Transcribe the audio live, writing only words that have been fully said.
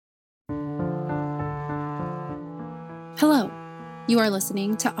Hello, you are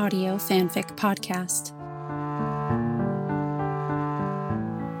listening to Audio Fanfic Podcast.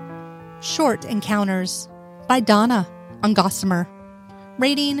 Short Encounters by Donna on Gossamer.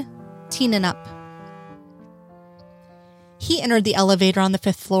 Rating, teen and up. He entered the elevator on the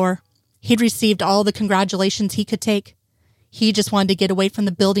 5th floor. He'd received all the congratulations he could take. He just wanted to get away from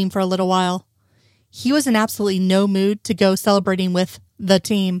the building for a little while. He was in absolutely no mood to go celebrating with the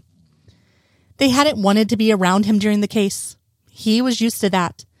team. They hadn't wanted to be around him during the case. He was used to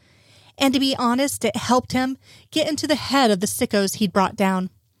that. And to be honest, it helped him get into the head of the sickos he'd brought down.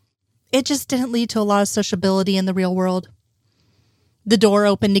 It just didn't lead to a lot of sociability in the real world. The door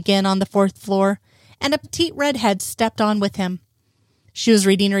opened again on the 4th floor, and a petite redhead stepped on with him. She was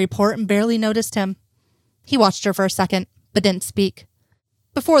reading a report and barely noticed him. He watched her for a second, but didn't speak.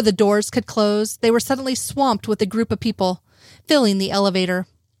 Before the doors could close, they were suddenly swamped with a group of people, filling the elevator.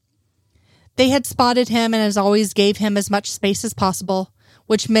 They had spotted him and as always gave him as much space as possible,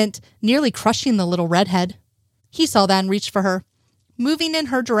 which meant nearly crushing the little redhead. He saw that and reached for her, moving in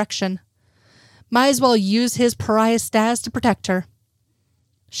her direction. Might as well use his pariah status to protect her.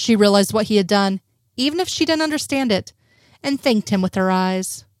 She realized what he had done, even if she didn't understand it, and thanked him with her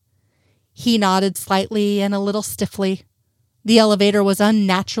eyes. He nodded slightly and a little stiffly. The elevator was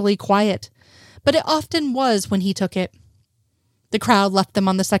unnaturally quiet, but it often was when he took it. The crowd left them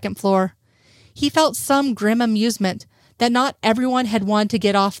on the 2nd floor. He felt some grim amusement that not everyone had wanted to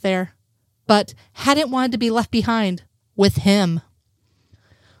get off there, but hadn't wanted to be left behind with him.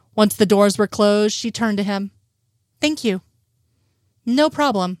 Once the doors were closed, she turned to him. "Thank you." "No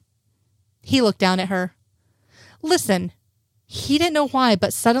problem." He looked down at her. Listen, he didn't know why,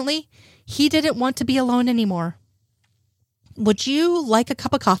 but suddenly he didn't want to be alone anymore. "Would you like a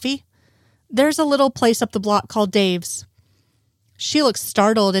cup of coffee? There's a little place up the block called Dave's." She looked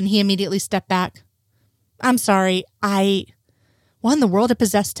startled and he immediately stepped back. "I'm sorry, What in the world had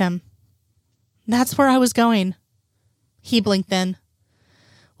possessed him?" "That's where I was going." He blinked then.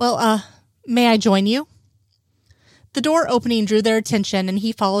 "Well, may I join you?" The door opening drew their attention and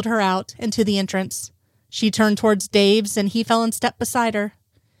he followed her out into the entrance. She turned towards Dave's and he fell in step beside her.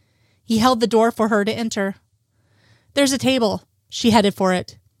 He held the door for her to enter. "There's a table." She headed for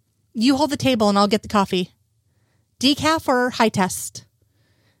it. "You hold the table and I'll get the coffee." "Decaf or high test?"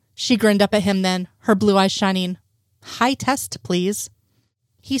 She grinned up at him then, her blue eyes shining. "High test, please."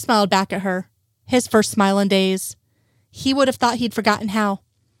 He smiled back at her, his first smile in days. He would have thought he'd forgotten how.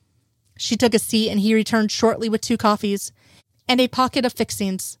 She took a seat and he returned shortly with 2 coffees and a pocket of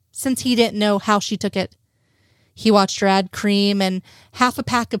fixings, since he didn't know how she took it. He watched her add cream and half a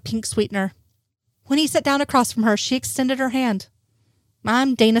pack of pink sweetener. When he sat down across from her, she extended her hand.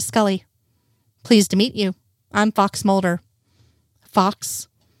 "I'm Dana Scully." "Pleased to meet you. I'm Fox Mulder." "Fox?"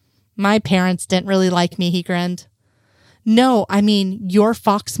 "My parents didn't really like me," he grinned. "No, I mean, you're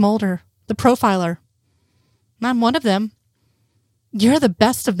Fox Mulder, the profiler." "I'm one of them." "You're the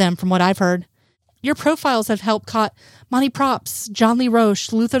best of them from what I've heard. Your profiles have helped caught Monty Props, John Lee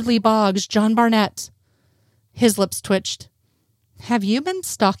Roche, Luther Lee Boggs, John Barnett." His lips twitched. "Have you been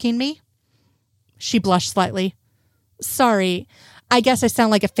stalking me?" She blushed slightly. "Sorry, I guess I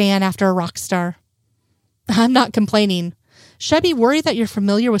sound like a fan after a rock star." "I'm not complaining. Should I be worried that you're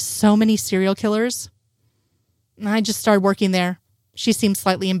familiar with so many serial killers?" "I just started working there." She seemed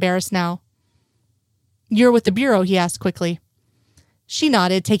slightly embarrassed now. "You're with the Bureau?" he asked quickly. She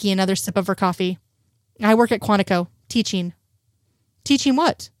nodded, taking another sip of her coffee. "I work at Quantico, teaching." "Teaching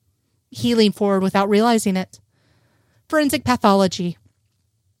what?" He leaned forward without realizing it. "Forensic pathology."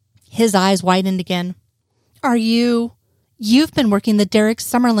 His eyes widened again. You've been working the Derek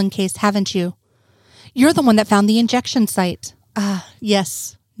Summerlin case, haven't you? You're the one that found the injection site."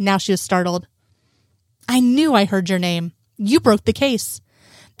 Yes." Now she was startled. "I knew I heard your name. You broke the case.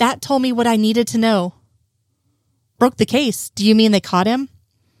 That told me what I needed to know." "Broke the case? Do you mean they caught him?"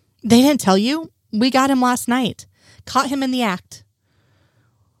 "They didn't tell you? We got him last night. Caught him in the act."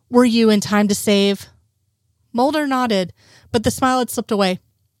 "Were you in time to save?" Mulder nodded, but the smile had slipped away.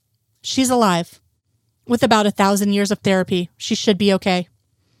 "She's alive. With about 1,000 years of therapy, she should be okay."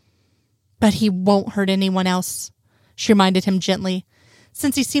 "But he won't hurt anyone else," she reminded him gently,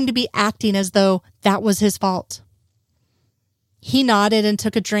 since he seemed to be acting as though that was his fault. He nodded and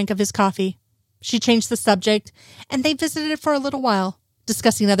took a drink of his coffee. She changed the subject, and they visited for a little while,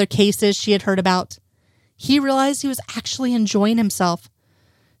 discussing other cases she had heard about. He realized he was actually enjoying himself.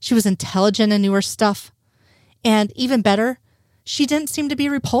 She was intelligent and knew her stuff. And, even better, she didn't seem to be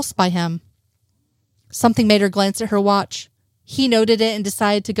repulsed by him. Something made her glance at her watch. He noted it and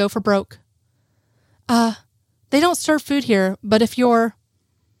decided to go for broke. They don't serve food here, but if you're..."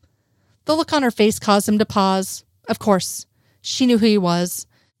 The look on her face caused him to pause. Of course, she knew who he was.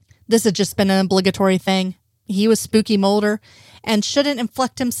 This had just been an obligatory thing. He was Spooky Mulder and shouldn't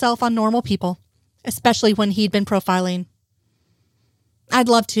inflict himself on normal people, especially when he'd been profiling. I'd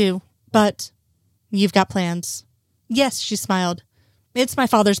love to, but you've got plans. Yes, she smiled. It's my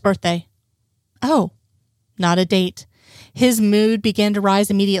father's birthday. Oh, not a date. His mood began to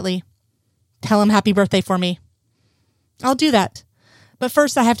rise immediately. Tell him happy birthday for me. I'll do that. But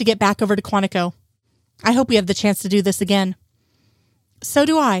first I have to get back over to Quantico. I hope we have the chance to do this again. So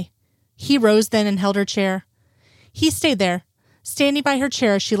do I. He rose then and held her chair. He stayed there, standing by her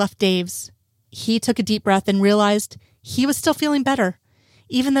chair as she left Dave's. He took a deep breath and realized he was still feeling better,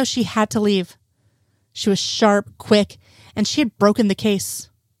 even though she had to leave. She was sharp, quick, and she had broken the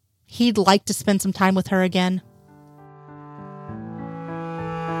case. He'd like to spend some time with her again.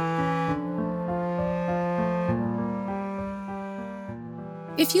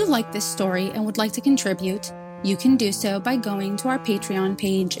 If you like this story and would like to contribute, you can do so by going to our Patreon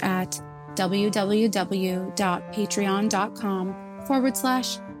page at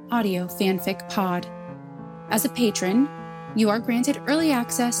www.patreon.com/audiofanficpod. As a patron, you are granted early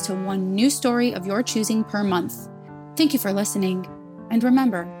access to one new story of your choosing per month. Thank you for listening, and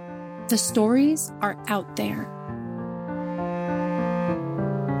remember, the stories are out there.